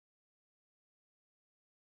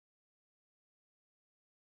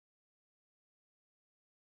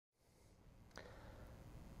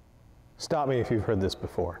Stop me if you've heard this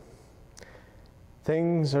before.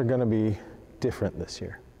 Things are going to be different this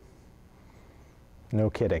year.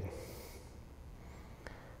 No kidding.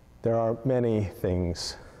 There are many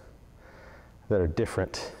things that are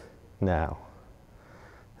different now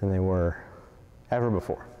than they were ever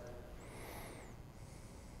before.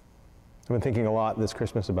 I've been thinking a lot this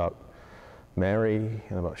Christmas about Mary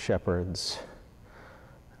and about shepherds,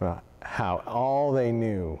 about how all they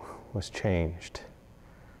knew was changed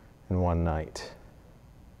in one night.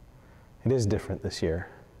 It is different this year,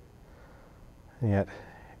 and yet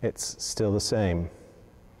it's still the same.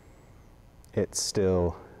 It's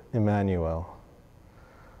still Emmanuel,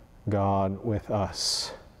 God with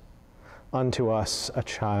us. Unto us a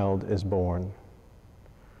child is born.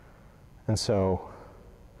 And so,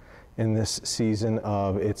 in this season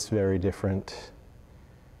of it's very different,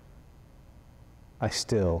 I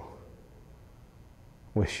still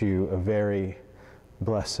wish you a very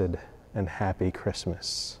blessed and happy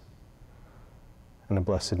Christmas and a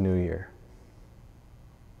blessed New Year.